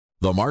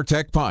The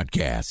MarTech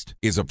Podcast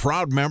is a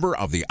proud member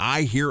of the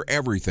I Hear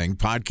Everything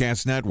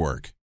Podcast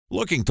Network.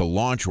 Looking to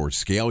launch or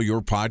scale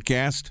your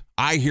podcast?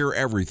 I Hear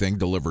Everything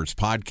delivers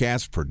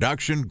podcast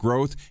production,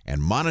 growth,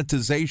 and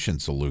monetization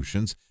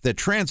solutions that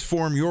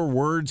transform your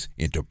words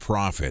into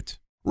profit.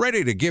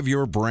 Ready to give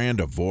your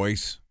brand a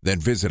voice? Then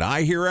visit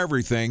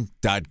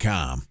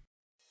iheareverything.com.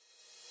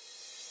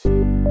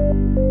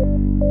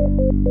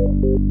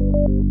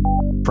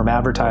 From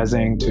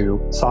advertising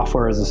to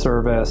software as a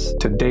service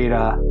to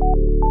data.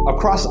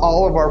 Across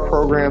all of our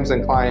programs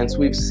and clients,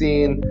 we've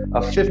seen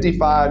a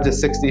 55 to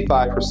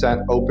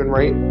 65% open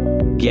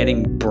rate.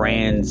 Getting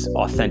brands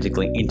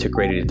authentically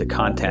integrated into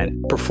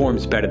content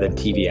performs better than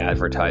TV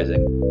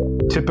advertising.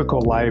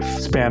 Typical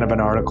lifespan of an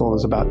article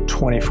is about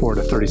 24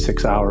 to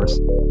 36 hours.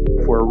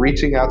 If we're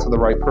reaching out to the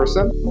right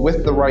person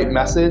with the right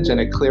message and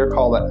a clear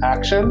call to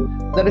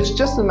action, then it's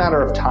just a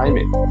matter of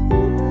timing.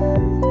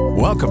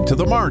 Welcome to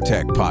the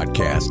MarTech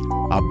Podcast,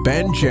 a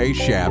Ben J.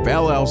 Schaap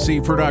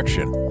LLC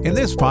production. In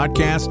this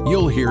podcast,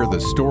 you'll hear the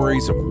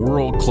stories of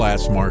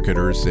world-class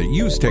marketers that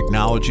use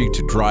technology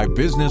to drive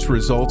business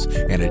results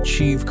and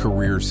achieve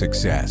career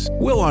success.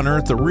 We'll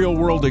unearth the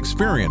real-world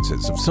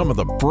experiences of some of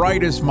the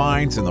brightest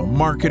minds in the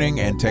marketing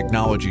and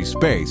technology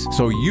space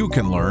so you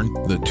can learn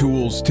the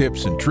tools,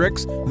 tips, and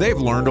tricks they've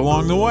learned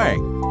along the way.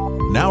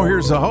 Now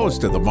here's the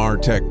host of the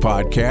MarTech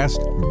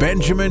Podcast,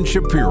 Benjamin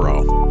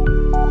Shapiro.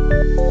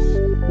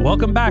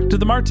 Welcome back to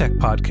the MarTech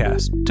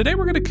Podcast. Today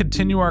we're going to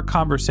continue our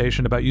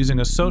conversation about using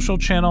a social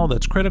channel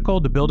that's critical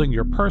to building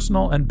your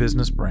personal and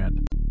business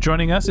brand.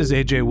 Joining us is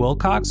AJ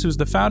Wilcox, who's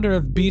the founder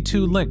of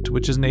B2 Linked,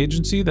 which is an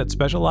agency that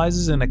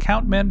specializes in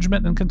account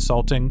management and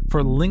consulting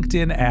for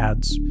LinkedIn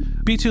ads.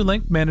 B2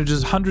 Linked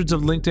manages hundreds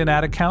of LinkedIn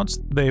ad accounts.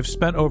 They've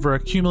spent over a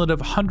cumulative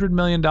 $100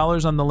 million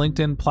on the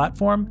LinkedIn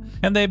platform,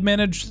 and they've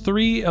managed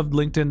 3 of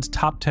LinkedIn's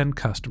top 10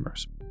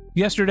 customers.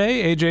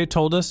 Yesterday, AJ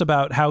told us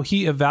about how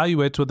he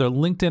evaluates whether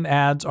LinkedIn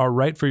ads are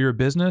right for your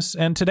business,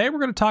 and today we're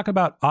going to talk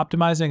about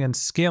optimizing and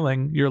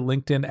scaling your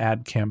LinkedIn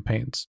ad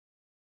campaigns.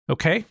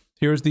 Okay,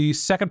 here's the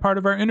second part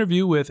of our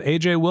interview with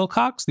AJ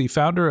Wilcox, the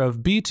founder of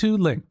B2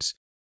 Linked.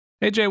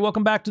 AJ,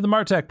 welcome back to the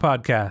MarTech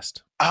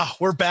Podcast. Oh,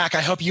 we're back.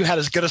 I hope you had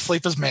as good a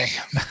sleep as me.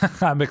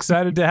 I'm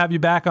excited to have you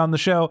back on the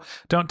show.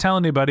 Don't tell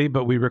anybody,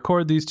 but we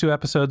record these 2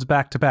 episodes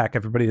back to back.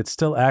 Everybody, it's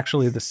still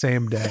actually the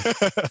same day.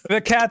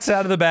 The cat's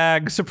out of the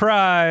bag.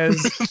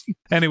 Surprise.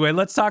 Anyway,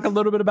 let's talk a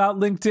little bit about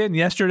LinkedIn.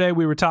 Yesterday,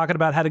 we were talking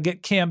about how to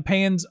get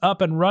campaigns up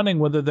and running,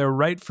 whether they're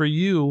right for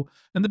you.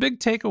 And the big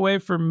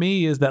takeaway for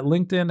me is that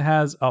LinkedIn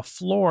has a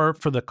floor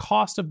for the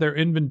cost of their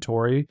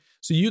inventory.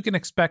 So you can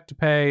expect to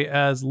pay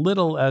as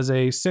little as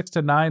a $6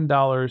 to $9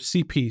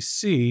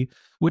 CPC,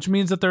 which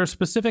means that there are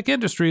specific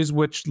industries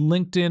which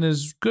LinkedIn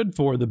is good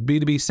for. The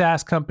B2B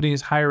SaaS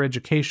companies, higher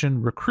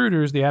education,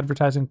 recruiters, the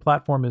advertising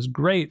platform is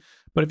great.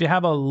 But if you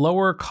have a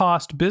lower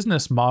cost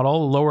business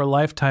model, lower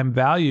lifetime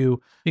value,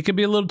 it can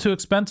be a little too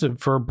expensive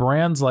for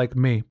brands like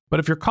me. But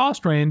if your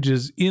cost range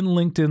is in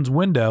LinkedIn's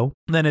window,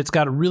 then it's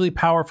got a really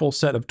powerful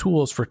set of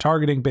tools for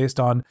targeting based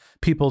on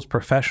people's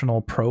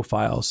professional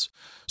profiles.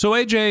 So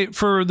AJ,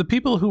 for the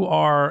people who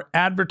are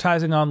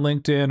advertising on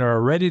LinkedIn or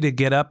are ready to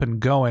get up and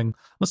going,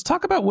 let's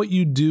talk about what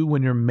you do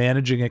when you're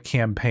managing a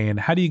campaign.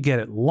 How do you get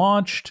it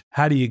launched?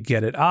 How do you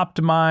get it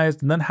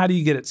optimized? And then how do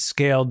you get it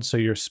scaled so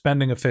you're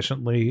spending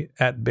efficiently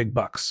at big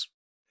bucks?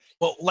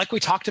 Well, like we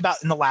talked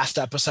about in the last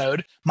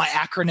episode, my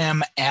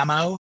acronym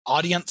AMO,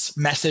 Audience,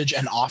 Message,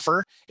 and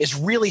Offer, is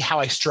really how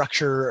I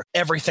structure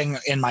everything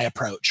in my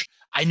approach.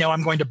 I know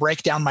I'm going to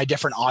break down my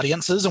different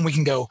audiences, and we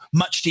can go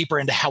much deeper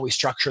into how we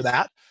structure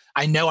that.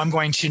 I know I'm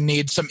going to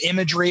need some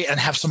imagery and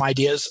have some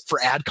ideas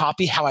for ad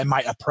copy, how I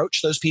might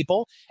approach those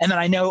people. And then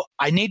I know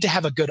I need to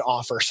have a good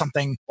offer,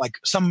 something like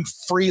some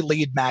free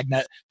lead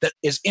magnet that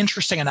is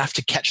interesting enough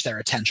to catch their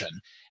attention.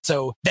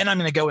 So then I'm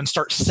going to go and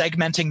start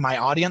segmenting my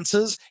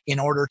audiences in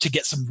order to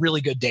get some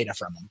really good data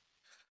from them.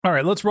 All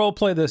right, let's role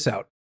play this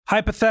out.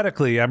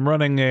 Hypothetically, I'm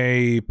running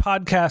a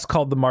podcast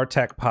called the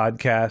MarTech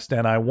Podcast,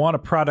 and I want a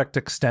product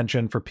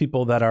extension for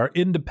people that are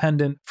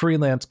independent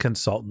freelance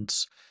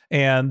consultants.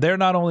 And they're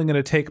not only going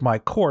to take my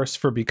course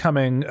for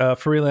becoming a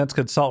freelance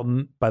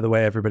consultant. By the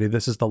way, everybody,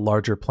 this is the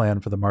larger plan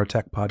for the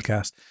MarTech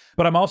Podcast.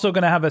 But I'm also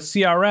going to have a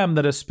CRM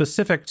that is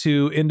specific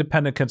to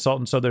independent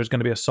consultants. So there's going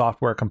to be a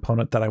software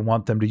component that I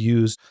want them to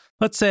use.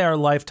 Let's say our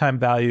lifetime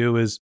value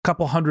is a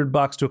couple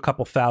 $100 to a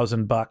couple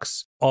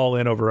 $1,000 all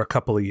in over a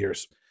couple of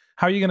years.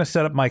 How are you going to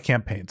set up my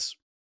campaigns?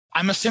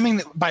 I'm assuming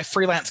that by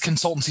freelance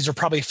consultants, these are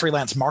probably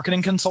freelance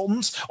marketing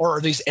consultants, or are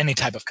these any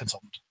type of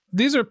consultant?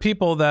 These are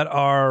people that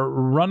are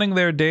running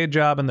their day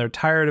job and they're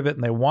tired of it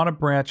and they want to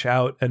branch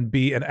out and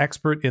be an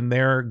expert in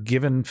their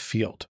given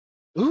field.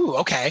 Ooh,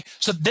 okay.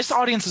 So this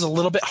audience is a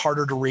little bit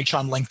harder to reach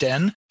on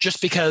LinkedIn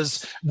just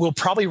because we'll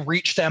probably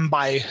reach them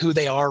by who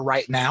they are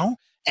right now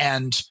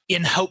and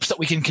in hopes that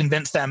we can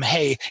convince them,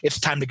 hey, it's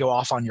time to go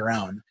off on your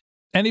own.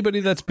 Anybody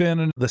that's been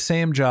in the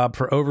same job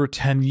for over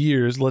 10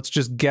 years, let's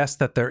just guess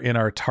that they're in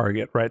our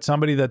target, right?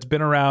 Somebody that's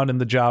been around in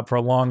the job for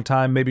a long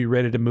time, maybe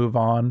ready to move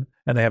on,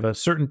 and they have a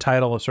certain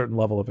title, a certain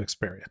level of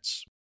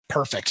experience.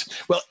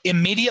 Perfect. Well,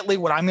 immediately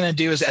what I'm going to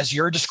do is, as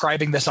you're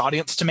describing this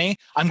audience to me,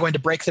 I'm going to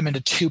break them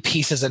into two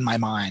pieces in my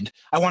mind.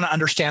 I want to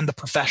understand the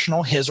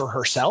professional, his or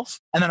herself,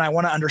 and then I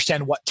want to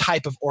understand what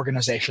type of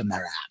organization they're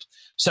at.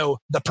 So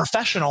the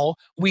professional,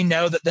 we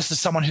know that this is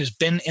someone who's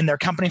been in their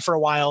company for a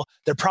while.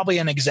 They're probably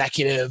an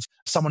executive,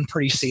 someone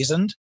pretty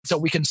seasoned. So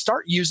we can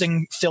start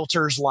using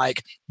filters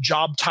like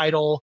job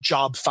title,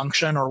 job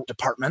function or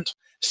department,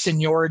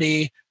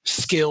 seniority,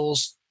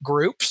 skills,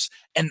 groups,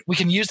 and we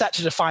can use that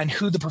to define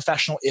who the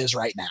professional is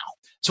right now.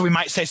 So we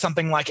might say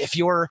something like, if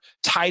your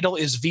title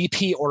is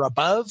VP or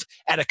above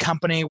at a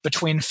company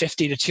between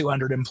 50 to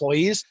 200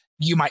 employees,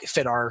 you might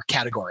fit our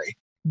category.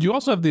 You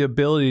also have the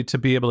ability to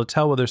be able to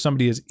tell whether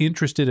somebody is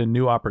interested in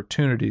new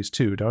opportunities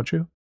too, don't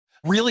you?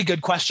 Really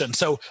good question.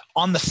 So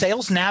on the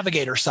Sales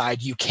Navigator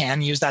side, you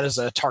can use that as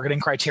a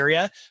targeting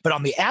criteria, but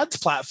on the ads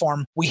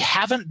platform, we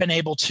haven't been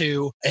able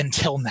to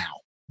until now.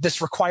 This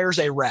requires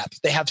a rep.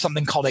 They have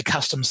something called a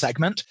custom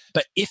segment.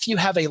 But if you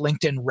have a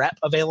LinkedIn rep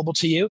available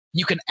to you,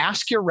 you can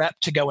ask your rep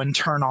to go and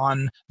turn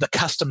on the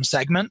custom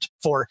segment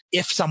for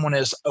if someone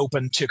is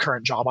open to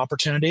current job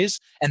opportunities.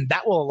 And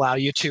that will allow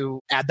you to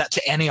add that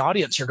to any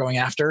audience you're going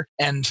after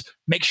and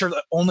make sure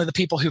that only the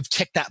people who've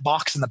ticked that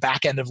box in the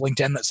back end of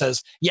LinkedIn that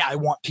says, yeah, I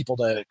want people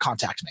to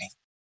contact me.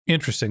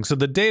 Interesting. So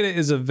the data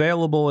is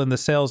available in the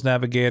Sales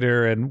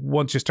Navigator, and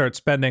once you start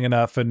spending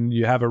enough and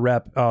you have a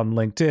rep on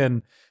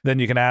LinkedIn, then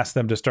you can ask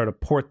them to start to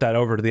port that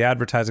over to the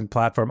advertising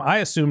platform. I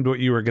assumed what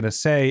you were going to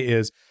say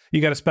is you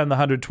got to spend the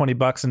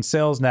 $120 in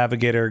Sales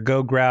Navigator,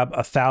 go grab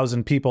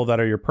 1,000 people that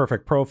are your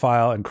perfect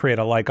profile and create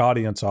a like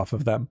audience off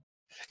of them.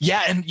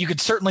 Yeah, and you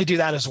could certainly do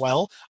that as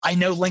well. I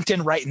know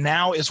LinkedIn right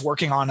now is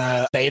working on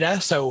a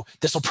beta, so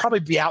this will probably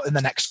be out in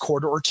the next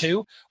quarter or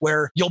two,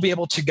 where you'll be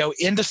able to go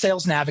into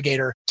Sales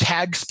Navigator,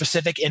 tag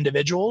specific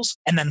individuals,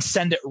 and then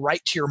send it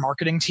right to your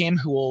marketing team,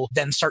 who will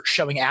then start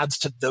showing ads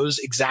to those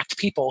exact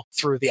people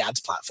through the ads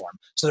platform.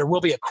 So there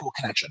will be a cool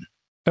connection.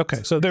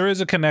 Okay, so there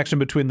is a connection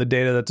between the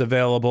data that's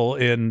available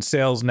in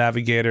Sales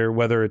Navigator,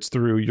 whether it's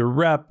through your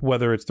rep,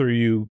 whether it's through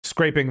you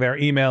scraping their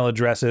email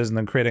addresses and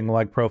then creating a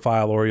like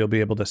profile, or you'll be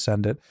able to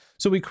send it.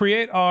 So we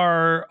create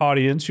our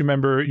audience. You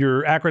remember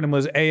your acronym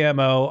was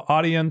AMO,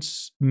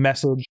 audience,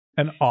 message,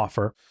 and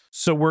offer.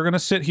 So we're going to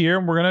sit here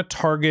and we're going to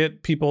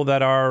target people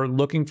that are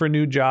looking for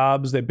new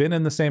jobs. They've been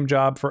in the same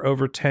job for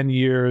over 10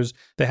 years.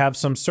 They have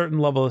some certain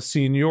level of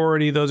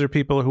seniority. Those are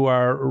people who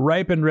are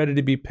ripe and ready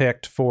to be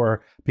picked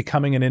for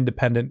becoming an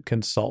independent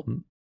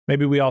consultant.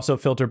 Maybe we also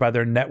filter by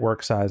their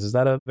network size. Is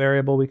that a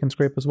variable we can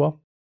scrape as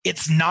well?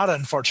 It's not,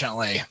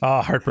 unfortunately. Oh,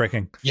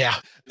 heartbreaking. Yeah,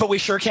 but we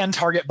sure can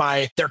target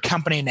by their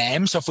company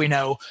name. So if we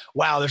know,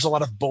 wow, there's a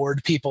lot of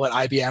bored people at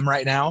IBM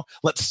right now,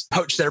 let's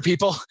poach their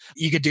people.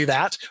 You could do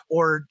that.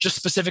 Or just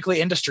specifically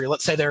industry.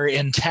 Let's say they're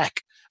in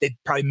tech. They'd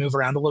probably move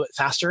around a little bit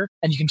faster,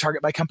 and you can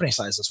target by company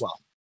size as well.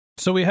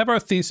 So we have our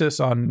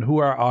thesis on who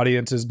our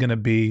audience is going to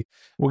be.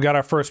 We got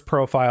our first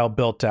profile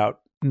built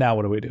out. Now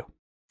what do we do?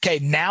 Okay,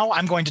 now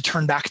I'm going to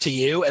turn back to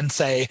you and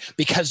say,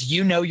 because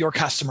you know your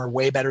customer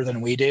way better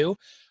than we do,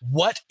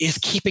 what is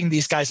keeping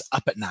these guys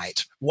up at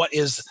night? What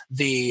is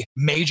the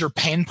major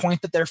pain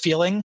point that they're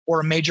feeling or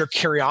a major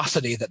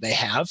curiosity that they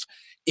have?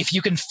 If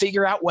you can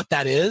figure out what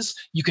that is,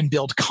 you can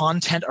build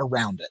content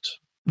around it.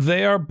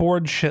 They are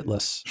bored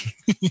shitless.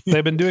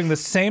 They've been doing the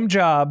same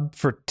job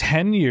for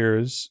 10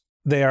 years.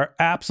 They are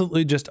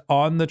absolutely just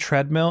on the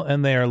treadmill,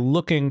 and they are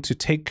looking to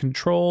take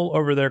control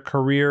over their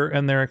career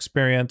and their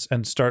experience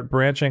and start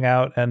branching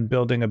out and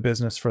building a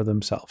business for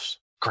themselves.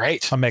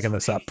 Great. I'm making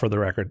this up for the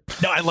record.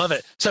 No, I love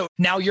it. So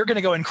now you're going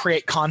to go and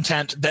create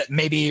content that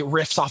maybe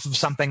riffs off of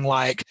something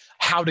like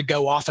how to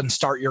go off and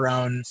start your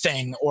own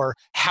thing, or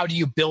how do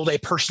you build a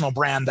personal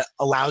brand that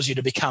allows you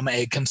to become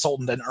a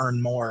consultant and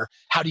earn more?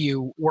 How do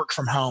you work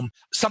from home?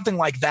 Something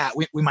like that.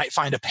 We might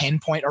find a pain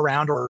point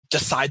around or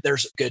decide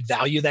there's good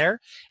value there.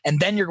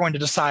 And then you're going to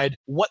decide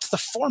what's the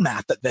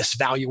format that this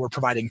value we're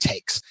providing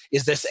takes.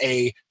 Is this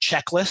a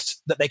checklist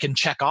that they can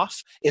check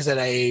off? Is it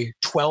a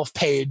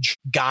 12-page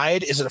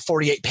guide? Is it a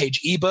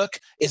 48-page ebook?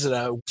 Is it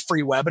a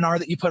free webinar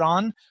that you put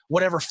on?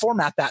 Whatever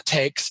format that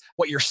takes,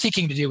 what you're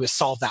seeking to do is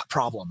solve that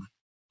problem.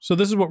 So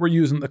this is what we're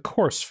using the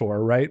course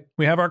for, right?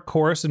 We have our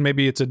course, and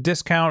maybe it's a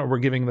discount or we're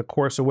giving the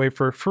course away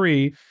for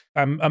free.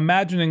 I'm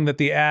imagining that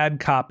the ad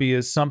copy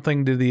is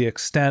something to the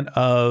extent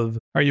of,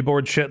 are you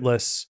bored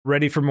shitless?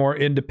 Ready for more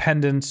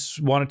independence?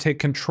 Want to take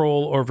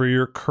control over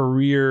your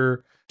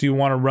career? Do you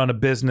want to run a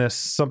business?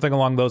 Something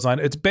along those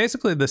lines. It's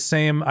basically the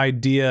same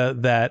idea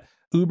that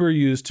Uber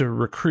used to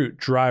recruit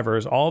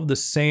drivers, all of the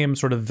same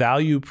sort of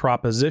value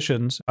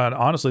propositions. And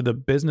honestly, the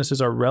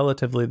businesses are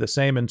relatively the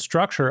same in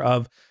structure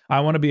of, I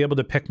want to be able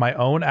to pick my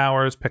own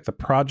hours, pick the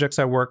projects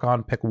I work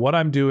on, pick what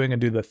I'm doing,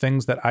 and do the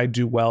things that I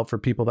do well for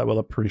people that will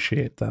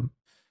appreciate them.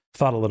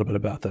 Thought a little bit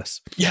about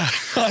this. Yeah,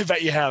 I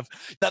bet you have.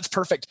 That's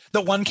perfect.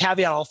 The one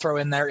caveat I'll throw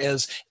in there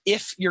is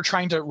if you're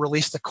trying to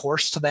release the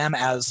course to them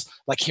as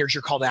like, here's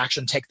your call to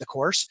action, take the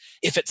course.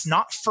 If it's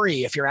not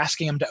free, if you're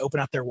asking them to open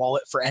up their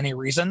wallet for any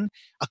reason,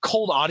 a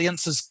cold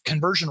audience's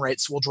conversion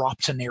rates will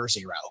drop to near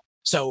zero.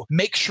 So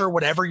make sure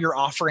whatever you're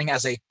offering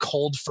as a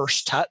cold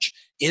first touch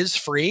is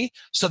free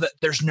so that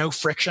there's no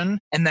friction.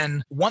 And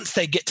then once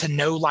they get to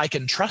know, like,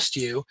 and trust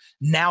you,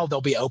 now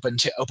they'll be open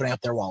to opening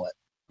up their wallet.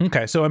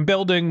 Okay, so I'm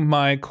building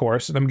my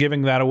course and I'm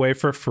giving that away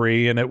for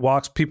free, and it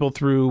walks people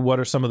through what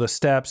are some of the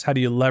steps. How do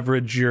you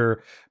leverage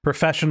your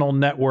professional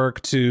network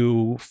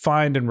to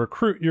find and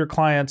recruit your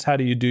clients? How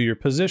do you do your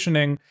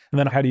positioning? And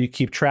then how do you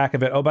keep track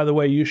of it? Oh, by the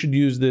way, you should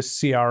use this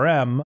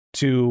CRM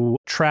to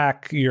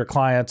track your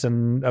clients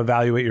and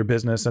evaluate your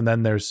business. And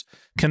then there's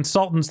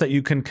consultants that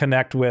you can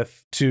connect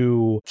with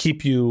to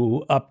keep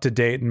you up to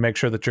date and make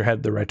sure that you're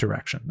headed the right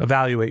direction.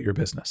 Evaluate your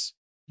business.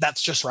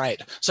 That's just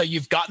right. So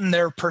you've gotten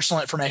their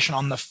personal information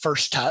on the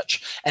first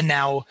touch, and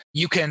now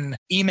you can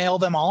email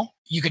them all.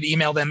 You could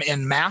email them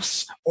in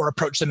mass or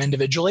approach them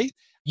individually.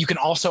 You can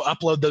also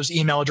upload those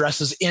email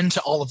addresses into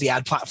all of the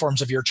ad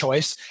platforms of your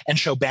choice and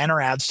show banner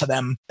ads to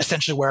them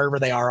essentially wherever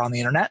they are on the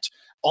internet,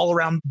 all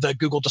around the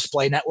Google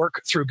Display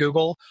Network through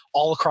Google,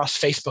 all across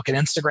Facebook and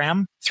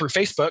Instagram through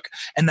Facebook.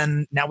 And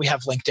then now we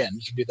have LinkedIn.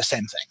 You can do the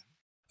same thing.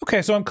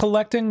 Okay, so I'm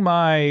collecting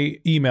my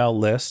email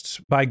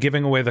list by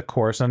giving away the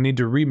course. I need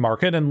to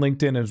remarket, and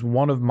LinkedIn is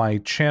one of my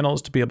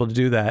channels to be able to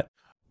do that.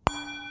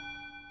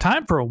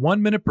 Time for a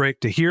 1-minute break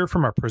to hear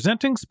from our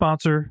presenting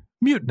sponsor,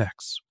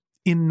 Mutinex.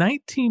 In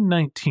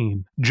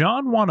 1919,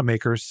 John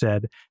Wanamaker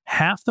said,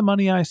 "Half the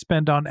money I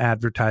spend on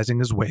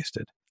advertising is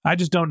wasted. I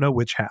just don't know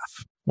which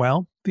half."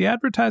 Well, the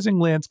advertising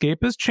landscape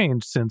has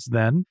changed since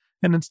then,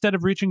 and instead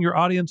of reaching your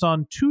audience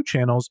on 2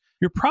 channels,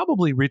 you're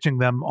probably reaching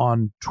them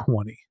on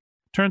 20.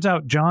 Turns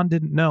out John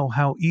didn't know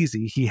how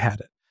easy he had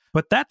it.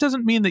 But that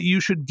doesn't mean that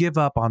you should give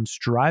up on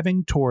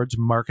striving towards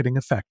marketing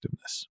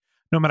effectiveness.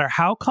 No matter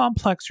how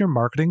complex your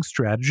marketing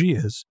strategy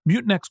is,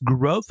 Mutinex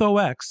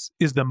GrowthOS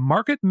is the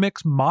market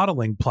mix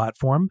modeling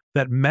platform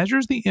that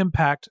measures the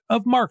impact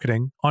of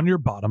marketing on your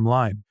bottom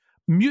line.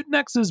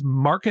 Mutinex's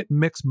market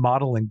mix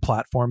modeling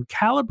platform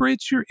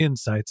calibrates your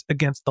insights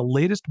against the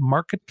latest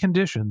market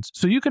conditions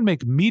so you can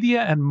make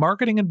media and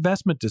marketing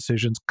investment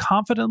decisions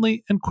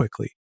confidently and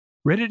quickly.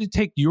 Ready to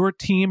take your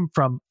team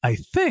from I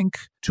think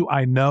to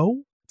I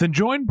know? Then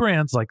join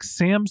brands like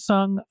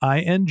Samsung,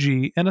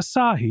 ING, and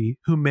Asahi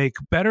who make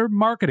better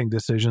marketing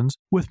decisions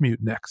with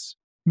Mutinex.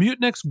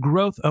 Mutinex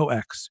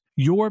GrowthOS.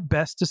 Your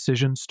best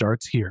decision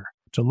starts here.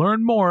 To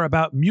learn more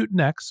about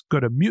Mutinex, go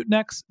to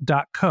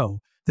mutinex.co.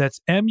 That's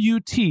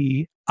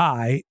MUTINEX.co.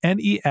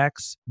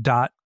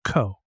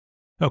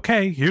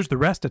 Okay, here's the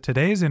rest of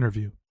today's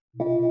interview.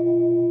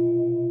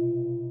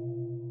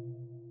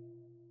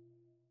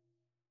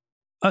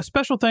 A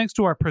special thanks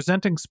to our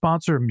presenting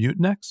sponsor,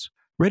 Mutinex.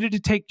 Ready to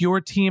take your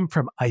team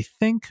from I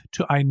think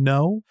to I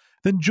know?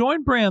 Then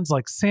join brands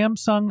like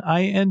Samsung,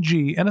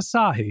 ING, and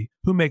Asahi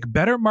who make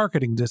better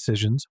marketing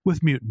decisions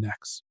with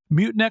Mutinex.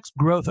 Mutinex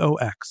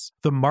GrowthOS,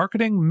 the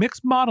marketing mix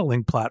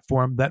modeling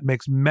platform that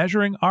makes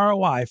measuring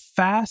ROI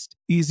fast,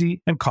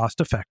 easy, and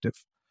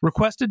cost-effective.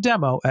 Request a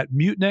demo at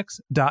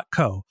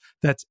mutinex.co.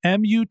 That's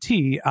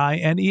MUTINEX.co.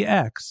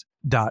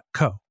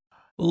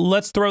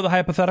 Let's throw the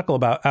hypothetical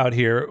out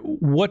here.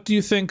 What do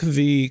you think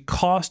the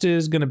cost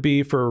is going to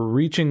be for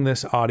reaching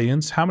this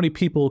audience? How many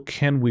people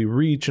can we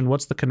reach, and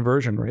what's the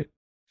conversion rate?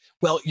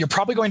 Well, you're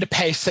probably going to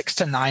pay $6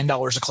 to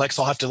 $9 a click.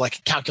 So I'll have to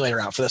calculator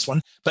out for this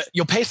one, but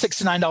you'll pay $6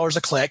 to $9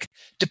 a click.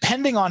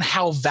 Depending on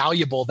how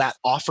valuable that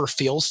offer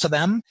feels to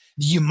them,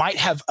 you might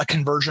have a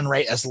conversion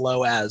rate as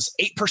low as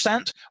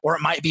 8%, or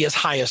it might be as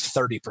high as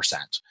 30%.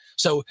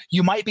 So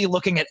you might be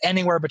looking at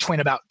anywhere between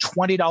about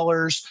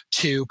 $20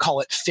 to call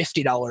it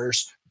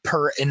 $50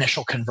 per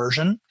initial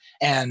conversion.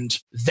 And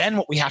then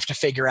what we have to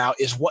figure out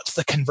is what's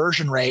the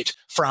conversion rate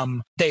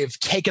from they've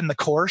taken the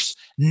course,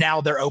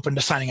 now they're open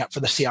to signing up for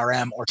the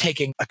CRM or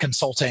taking a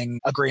consulting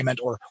agreement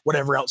or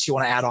whatever else you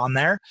want to add on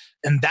there.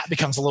 And that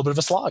becomes a little bit of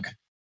a slog.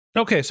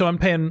 Okay, so I'm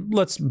paying,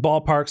 let's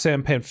ballpark say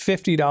I'm paying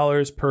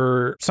 $50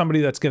 per somebody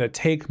that's going to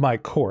take my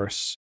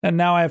course. And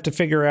now I have to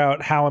figure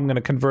out how I'm going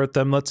to convert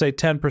them. Let's say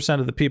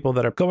 10% of the people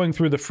that are going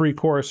through the free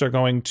course are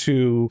going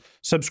to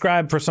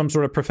subscribe for some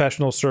sort of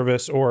professional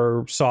service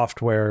or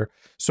software.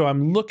 So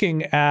I'm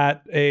looking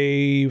at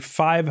a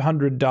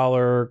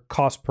 $500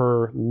 cost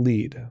per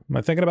lead. Am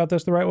I thinking about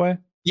this the right way?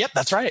 Yep,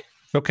 that's right.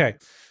 Okay.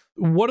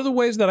 What are the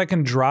ways that I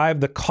can drive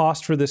the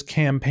cost for this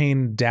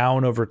campaign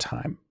down over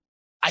time?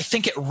 I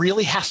think it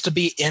really has to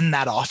be in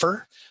that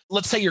offer.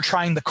 Let's say you're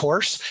trying the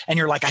course and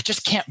you're like, I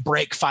just can't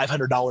break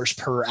 $500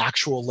 per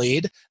actual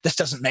lead. This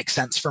doesn't make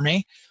sense for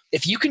me.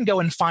 If you can go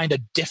and find a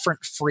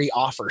different free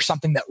offer,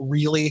 something that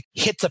really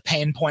hits a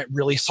pain point,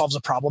 really solves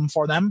a problem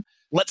for them.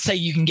 Let's say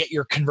you can get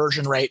your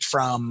conversion rate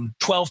from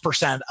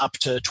 12% up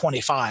to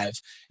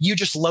 25%. You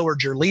just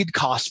lowered your lead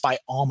cost by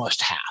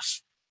almost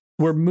half.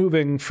 We're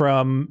moving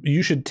from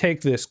you should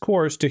take this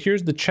course to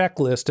here's the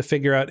checklist to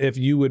figure out if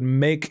you would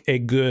make a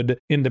good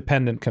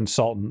independent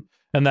consultant.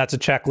 And that's a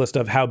checklist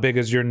of how big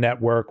is your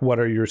network, what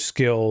are your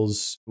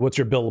skills, what's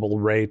your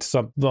billable rate,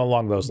 something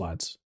along those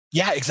lines.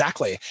 Yeah,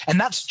 exactly. And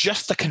that's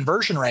just the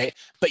conversion rate.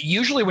 But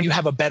usually when you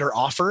have a better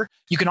offer,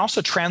 you can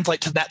also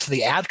translate that to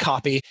the ad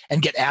copy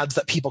and get ads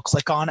that people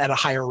click on at a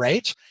higher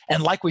rate.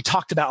 And like we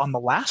talked about on the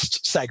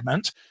last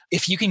segment,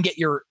 if you can get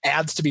your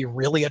ads to be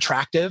really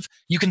attractive,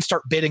 you can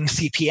start bidding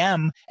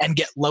CPM and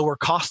get lower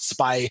costs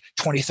by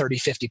 20, 30,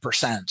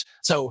 50%.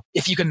 So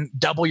if you can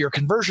double your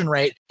conversion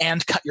rate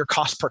and cut your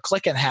cost per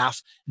click in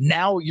half,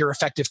 now your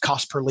effective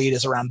cost per lead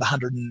is around the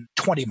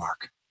 120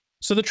 mark.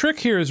 So the trick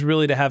here is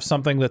really to have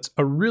something that's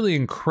a really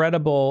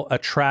incredible,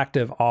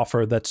 attractive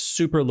offer that's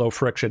super low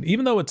friction.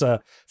 Even though it's a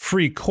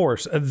free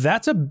course,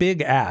 that's a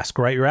big ask,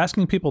 right? You're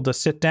asking people to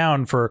sit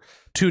down for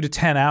 2 to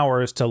 10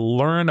 hours to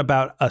learn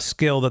about a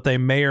skill that they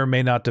may or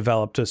may not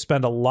develop, to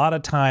spend a lot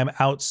of time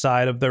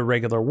outside of their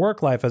regular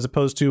work life, as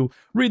opposed to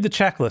read the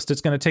checklist.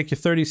 It's going to take you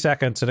 30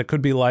 seconds and it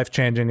could be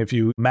life-changing if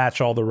you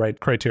match all the right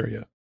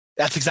criteria.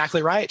 That's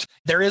exactly right.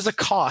 There is a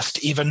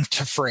cost even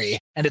to free,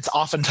 and it's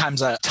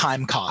oftentimes a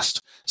time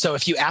cost. So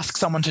if you ask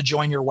someone to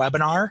join your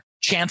webinar,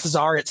 chances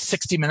are it's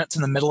 60 minutes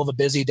in the middle of a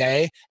busy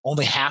day.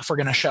 Only half are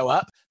going to show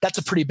up. That's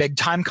a pretty big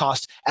time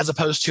cost, as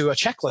opposed to a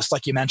checklist,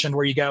 like you mentioned,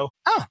 where you go,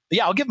 oh,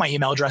 yeah, I'll give my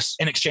email address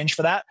in exchange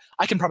for that.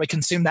 I can probably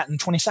consume that in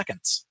 20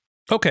 seconds.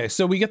 Okay,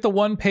 so we get the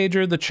one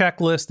pager, the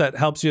checklist that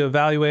helps you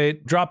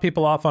evaluate, drop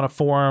people off on a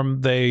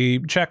form. They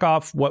check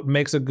off what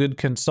makes a good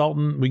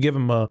consultant. We give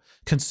them a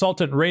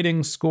consultant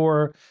rating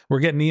score. We're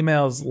getting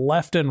emails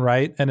left and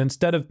right. And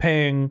instead of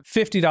paying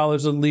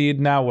 $50 a lead,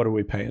 now what are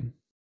we paying?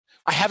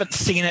 I haven't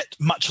seen it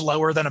much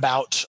lower than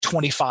about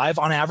 25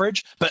 on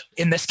average. But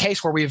in this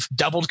case, where we've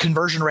doubled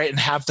conversion rate and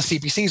have the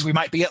CPCs, we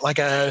might be at like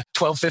a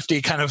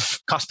 $12.50 kind of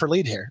cost per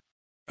lead here.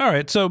 All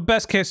right, so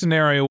best case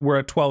scenario, we're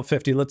at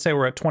 $12.50. Let's say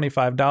we're at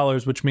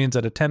 $25, which means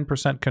at a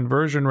 10%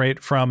 conversion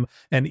rate from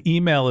an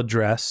email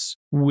address,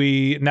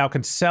 we now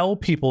can sell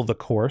people the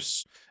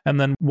course.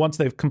 And then once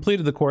they've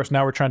completed the course,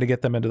 now we're trying to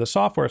get them into the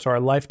software. So our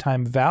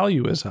lifetime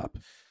value is up.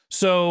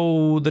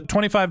 So the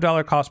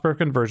 $25 cost per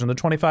conversion, the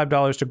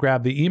 $25 to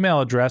grab the email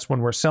address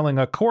when we're selling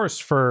a course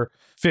for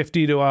 $50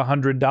 to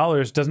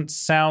 $100 doesn't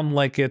sound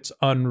like it's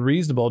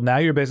unreasonable. Now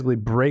you're basically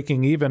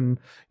breaking even,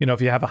 if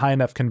you have a high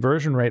enough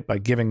conversion rate by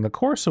giving the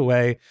course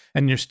away,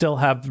 and you still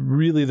have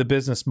really the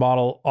business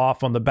model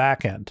off on the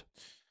back end.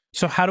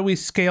 So how do we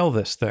scale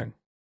this thing?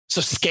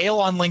 So scale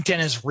on LinkedIn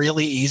is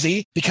really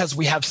easy because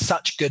we have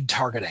such good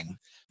targeting.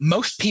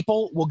 Most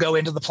people will go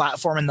into the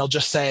platform and they'll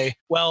just say,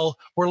 well,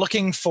 we're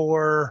looking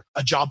for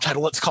a job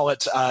title. Let's call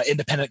it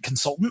independent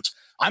consultant.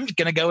 I'm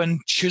going to go and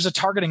choose a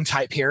targeting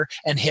type here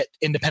and hit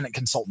independent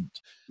consultant.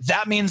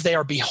 That means they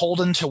are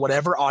beholden to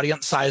whatever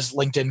audience size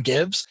LinkedIn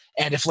gives.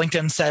 And if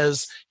LinkedIn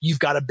says you've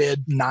got to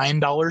bid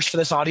 $9 for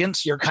this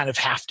audience, you're kind of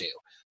have to.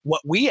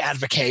 What we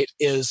advocate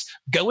is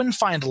go and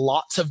find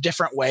lots of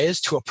different ways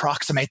to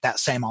approximate that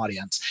same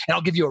audience. And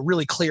I'll give you a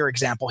really clear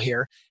example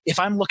here. If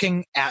I'm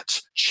looking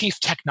at chief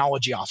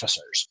technology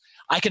officers,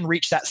 I can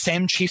reach that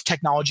same chief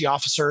technology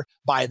officer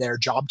by their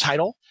job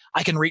title.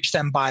 I can reach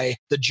them by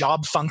the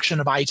job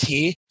function of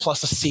IT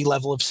plus a C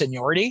level of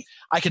seniority.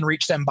 I can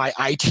reach them by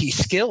IT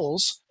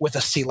skills with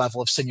a C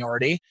level of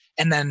seniority.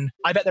 And then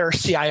I bet there are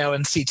CIO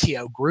and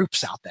CTO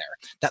groups out there.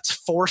 That's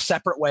 4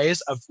 separate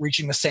ways of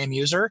reaching the same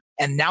user.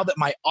 And now that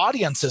my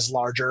audience is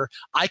larger,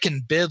 I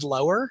can bid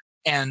lower.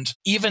 And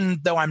even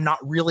though I'm not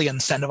really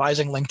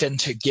incentivizing LinkedIn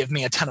to give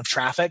me a ton of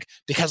traffic,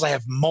 because I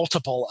have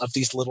multiple of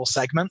these little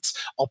segments,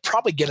 I'll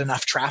probably get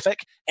enough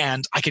traffic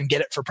and I can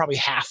get it for probably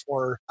half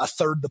or a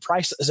third the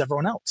price as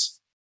everyone else.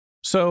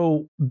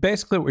 So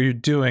basically what you're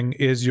doing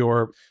is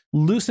you're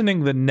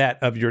loosening the net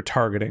of your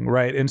targeting,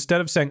 right? Instead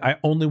of saying, I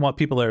only want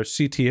people that are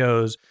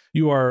CTOs,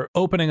 you are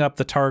opening up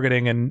the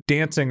targeting and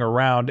dancing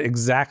around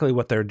exactly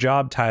what their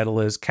job title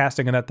is,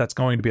 casting a net that's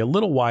going to be a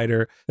little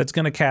wider, that's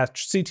going to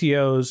catch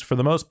CTOs for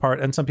the most part,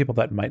 and some people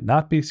that might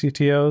not be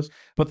CTOs,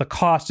 but the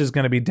cost is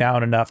going to be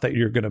down enough that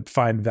you're going to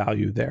find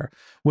value there.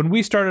 When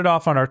we started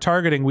off on our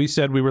targeting, we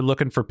said we were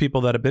looking for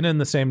people that have been in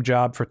the same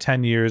job for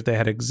 10 years, they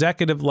had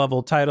executive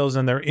level titles,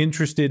 and they're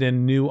interested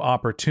in new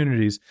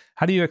opportunities.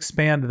 How do you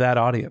expand that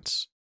audience?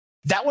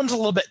 That one's a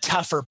little bit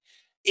tougher.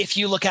 If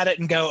you look at it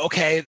and go,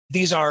 okay,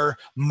 these are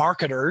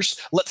marketers,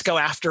 let's go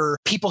after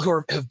people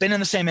who have been in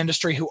the same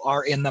industry who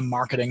are in the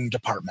marketing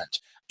department.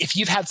 If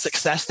you've had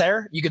success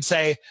there, you could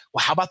say,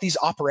 well, how about these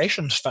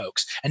operations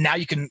folks? And now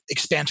you can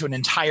expand to an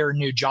entire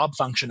new job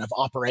function of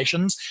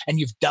operations, and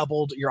you've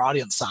doubled your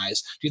audience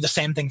size. Do the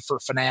same thing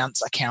for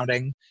finance,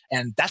 accounting,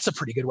 and that's a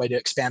pretty good way to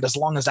expand as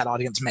long as that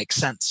audience makes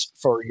sense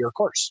for your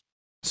course.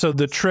 So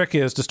the trick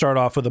is to start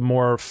off with a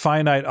more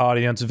finite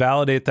audience,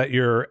 validate that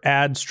your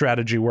ad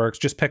strategy works,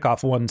 just pick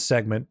off one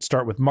segment,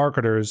 start with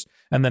marketers,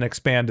 and then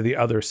expand to the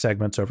other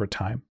segments over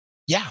time.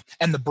 Yeah.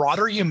 And the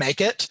broader you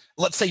make it,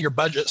 let's say your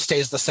budget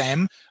stays the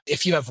same.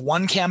 If you have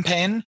one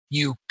campaign,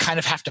 you kind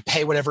of have to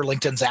pay whatever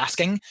LinkedIn's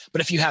asking.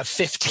 But if you have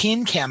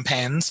 15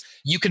 campaigns,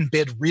 you can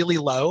bid really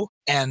low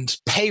and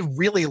pay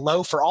really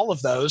low for all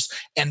of those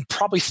and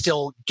probably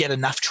still get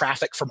enough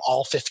traffic from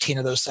all 15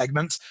 of those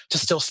segments to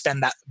still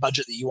spend that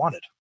budget that you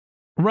wanted.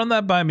 Run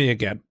that by me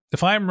again.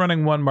 If I'm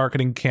running one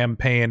marketing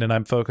campaign and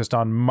I'm focused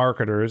on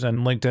marketers and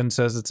LinkedIn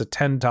says it's a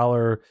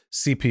 $10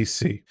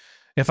 CPC,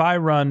 if I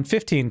run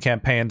 15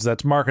 campaigns,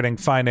 that's marketing,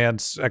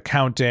 finance,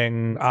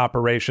 accounting,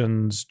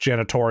 operations,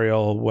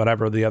 janitorial,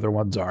 whatever the other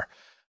ones are.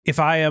 If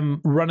I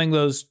am running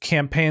those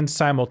campaigns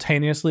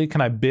simultaneously,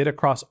 can I bid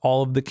across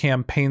all of the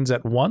campaigns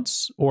at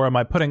once, or am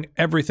I putting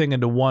everything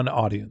into one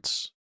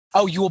audience?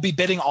 Oh, you will be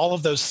bidding all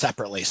of those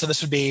separately. So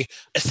this would be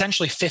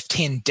essentially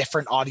 15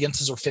 different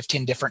audiences or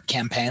 15 different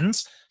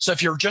campaigns. So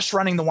if you're just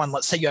running the one,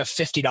 let's say you have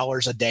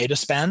 $50 a day to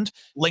spend,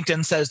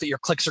 LinkedIn says that your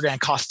clicks are going to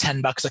cost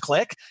 $10 a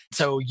click.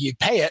 So you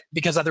pay it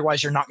because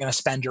otherwise you're not going to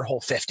spend your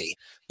whole 50.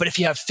 But if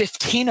you have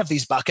 15 of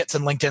these buckets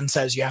and LinkedIn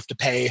says you have to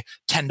pay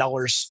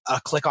 $10 a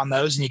click on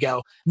those and you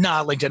go,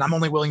 nah, LinkedIn, I'm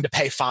only willing to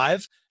pay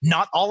 $5.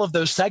 Not all of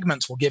those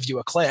segments will give you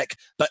a click,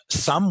 but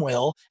some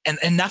will. And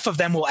enough of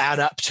them will add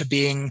up to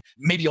being,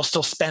 maybe you'll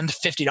still spend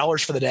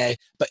 $50 for the day,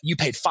 but you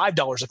paid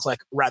 $5 a click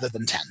rather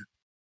than 10.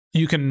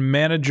 You can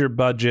manage your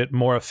budget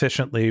more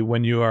efficiently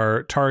when you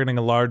are targeting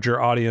a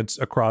larger audience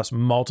across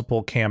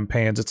multiple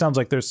campaigns. It sounds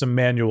like there's some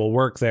manual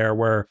work there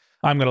where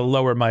I'm going to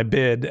lower my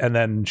bid and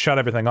then shut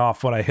everything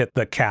off when I hit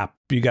the cap.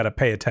 You got to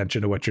pay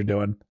attention to what you're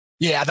doing.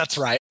 Yeah, that's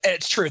right.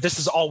 It's true. This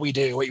is all we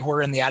do.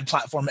 We're in the ad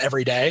platform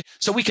every day.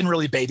 So we can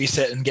really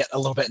babysit and get a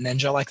little bit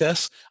ninja like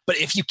this. But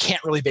if you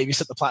can't really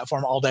babysit the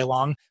platform all day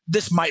long,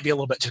 this might be a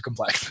little bit too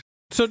complex.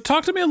 So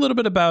talk to me a little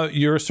bit about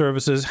your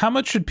services. How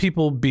much should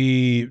people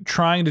be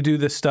trying to do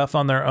this stuff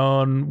on their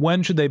own?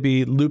 When should they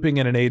be looping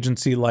in an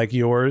agency like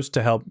yours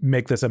to help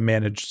make this a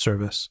managed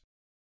service?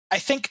 I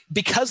think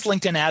because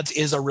LinkedIn ads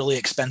is a really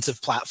expensive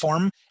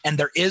platform and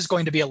there is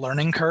going to be a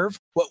learning curve,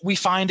 what we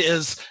find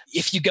is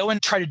if you go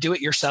and try to do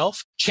it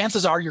yourself,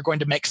 chances are you're going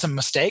to make some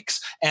mistakes.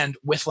 And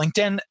with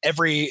LinkedIn,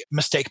 every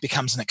mistake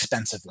becomes an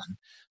expensive one.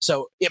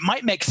 So it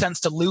might make sense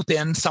to loop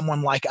in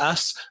someone like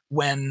us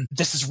when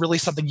this is really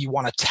something you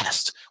want to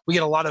test. We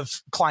get a lot of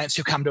clients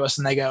who come to us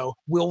and they go,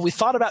 well, we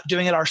thought about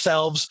doing it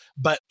ourselves,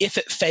 but if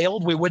it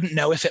failed, we wouldn't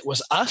know if it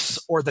was us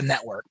or the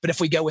network. But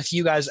if we go with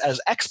you guys as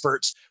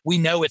experts, we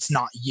know it's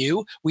not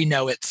you. We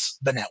know it's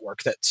the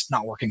network that's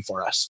not working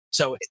for us.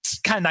 So it's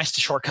kind of nice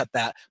to shortcut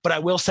that. But I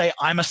will say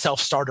I'm a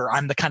self-starter.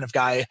 I'm the kind of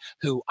guy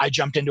who I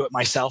jumped into it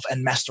myself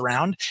and messed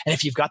around. And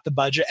if you've got the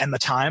budget and the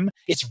time,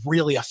 it's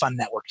really a fun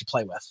network to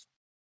play with.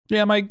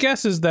 Yeah, my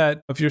guess is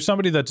that if you're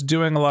somebody that's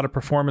doing a lot of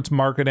performance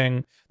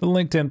marketing, the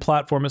LinkedIn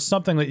platform is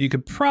something that you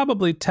could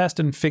probably test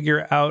and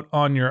figure out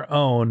on your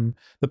own.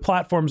 The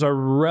platforms are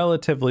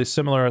relatively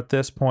similar at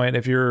this point.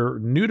 If you're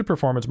new to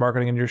performance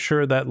marketing and you're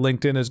sure that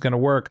LinkedIn is going to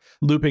work,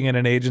 looping in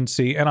an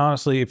agency, and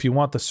honestly, if you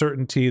want the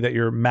certainty that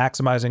you're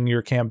maximizing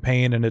your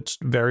campaign and it's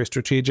very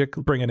strategic,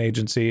 bring an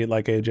agency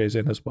like AJ's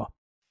in as well.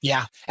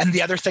 Yeah. And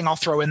the other thing I'll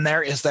throw in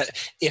there is that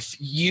if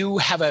you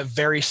have a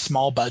very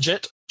small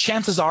budget,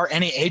 chances are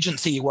any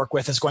agency you work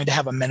with is going to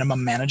have a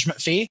minimum management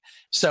fee.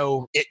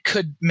 So it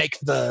could make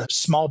the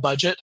small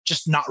budget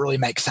just not really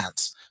make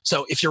sense.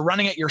 So if you're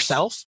running it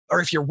yourself,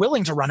 or if you're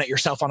willing to run it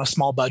yourself on a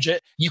small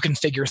budget, you can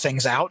figure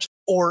things out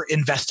or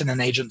invest in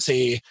an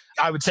agency.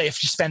 I would say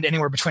if you spend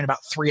anywhere between about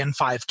 $3,000 and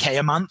 $5,000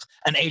 a month,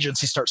 an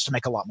agency starts to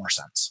make a lot more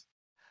sense.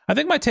 I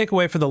think my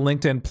takeaway for the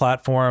LinkedIn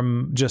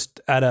platform, just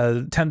at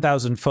a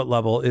 10,000 foot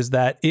level, is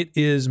that it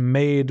is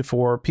made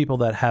for people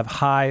that have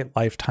high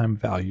lifetime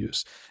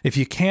values. If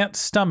you can't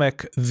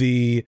stomach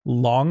the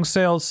long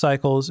sales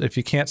cycles, if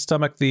you can't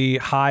stomach the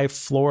high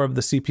floor of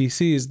the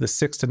CPCs, the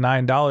 $6 to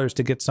 $9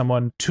 to get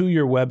someone to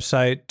your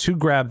website, to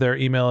grab their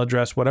email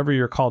address, whatever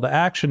your call to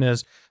action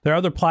is, there are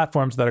other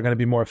platforms that are going to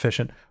be more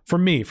efficient. For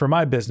me, for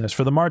my business,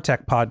 for the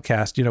Martech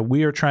podcast,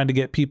 we are trying to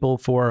get people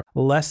for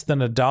less than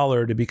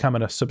 $1 to become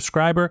a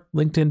subscriber.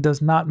 LinkedIn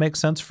does not make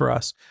sense for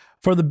us.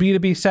 For the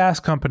B2B SaaS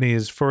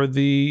companies, for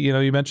the,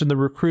 you mentioned the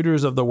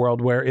recruiters of the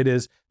world where it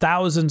is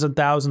thousands and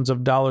thousands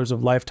of dollars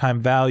of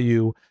lifetime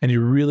value, and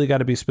you really got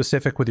to be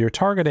specific with your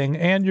targeting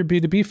and your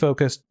B2B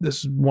focus.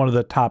 This is one of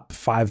the top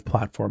 5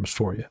 platforms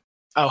for you.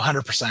 Oh,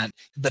 100%.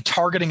 The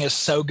targeting is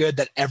so good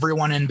that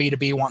everyone in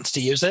B2B wants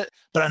to use it.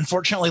 But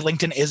unfortunately,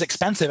 LinkedIn is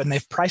expensive and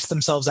they've priced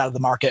themselves out of the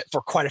market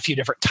for quite a few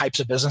different types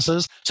of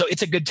businesses. So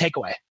it's a good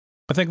takeaway.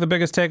 I think the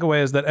biggest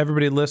takeaway is that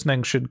everybody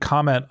listening should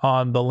comment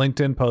on the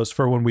LinkedIn post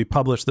for when we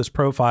publish this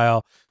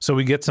profile so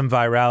we get some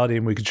virality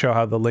and we can show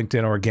how the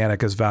LinkedIn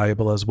organic is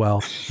valuable as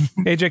well.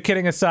 AJ,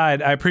 kidding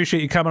aside, I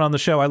appreciate you coming on the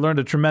show. I learned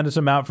a tremendous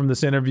amount from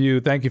this interview.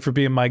 Thank you for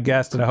being my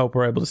guest, and I hope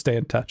we're able to stay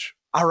in touch.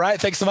 All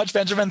right. Thanks so much,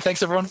 Benjamin.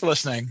 Thanks, everyone, for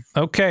listening.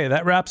 Okay,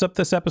 that wraps up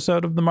this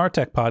episode of the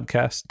Martech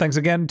podcast. Thanks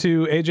again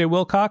to AJ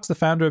Wilcox, the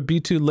founder of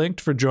B2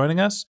 Linked, for joining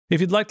us. If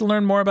you'd like to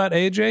learn more about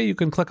AJ, you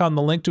can click on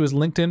the link to his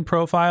LinkedIn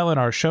profile in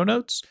our show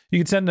notes. You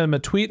can send him a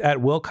tweet at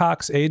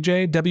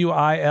WilcoxAJ,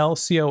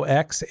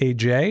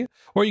 WILCOXAJ,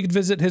 or you can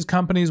visit his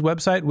company's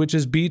website, which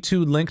is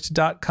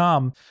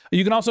b2linked.com.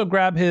 You can also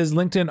grab his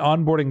LinkedIn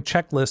onboarding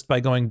checklist by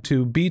going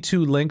to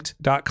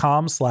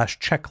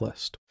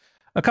b2linked.com/checklist.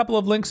 A couple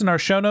of links in our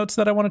show notes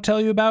that I want to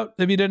tell you about.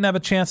 If you didn't have a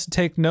chance to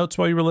take notes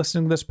while you were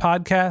listening to this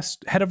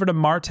podcast, head over to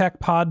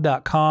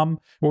martechpod.com,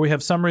 where we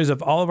have summaries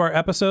of all of our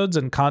episodes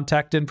and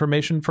contact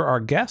information for our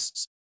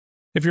guests.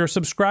 If you're a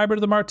subscriber to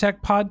the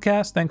MarTech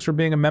podcast, thanks for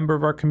being a member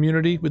of our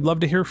community. We'd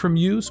love to hear from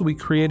you, so we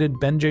created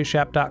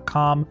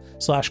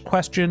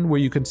benjshap.com/question, where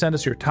you can send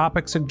us your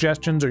topic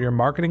suggestions or your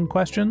marketing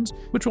questions,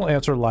 which we'll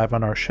answer live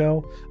on our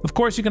show. Of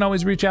course, you can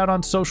always reach out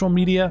on social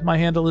media. My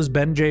handle is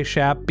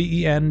benjshap,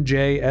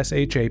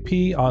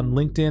 BenJShap, on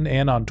LinkedIn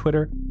and on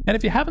Twitter. And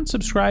if you haven't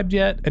subscribed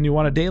yet and you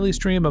want a daily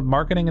stream of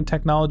marketing and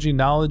technology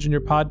knowledge in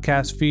your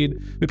podcast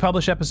feed, we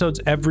publish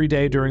episodes every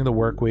day during the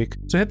work week.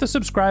 So hit the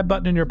subscribe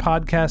button in your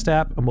podcast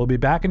app and we'll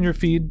be back in your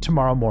feed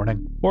tomorrow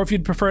morning. Or if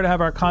you'd prefer to have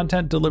our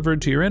content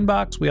delivered to your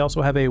inbox, we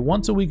also have a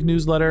once-a-week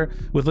newsletter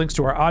with links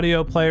to our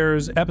audio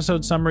players,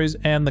 episode summaries,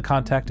 and the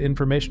contact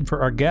information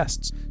for our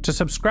guests. To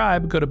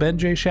subscribe, go to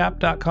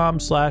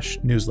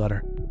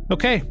benjshap.com/newsletter.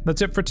 Okay,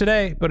 that's it for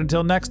today, but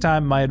until next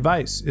time, my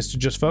advice is to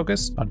just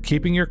focus on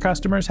keeping your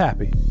customers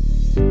happy.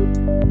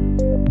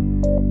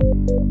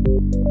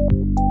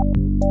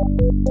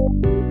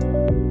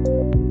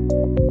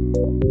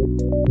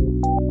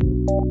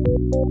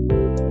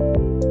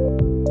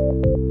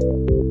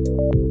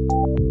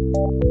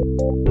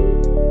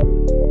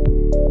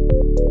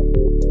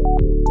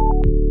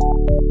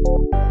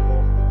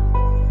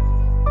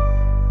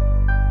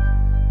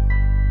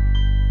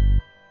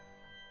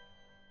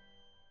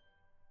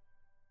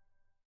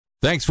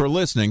 Thanks for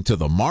listening to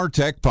the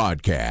MarTech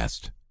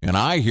Podcast, an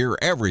I Hear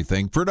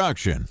Everything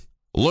production.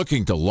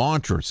 Looking to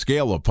launch or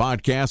scale a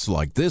podcast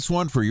like this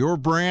one for your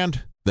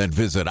brand? Then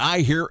visit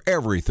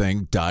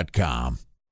iheareverything.com.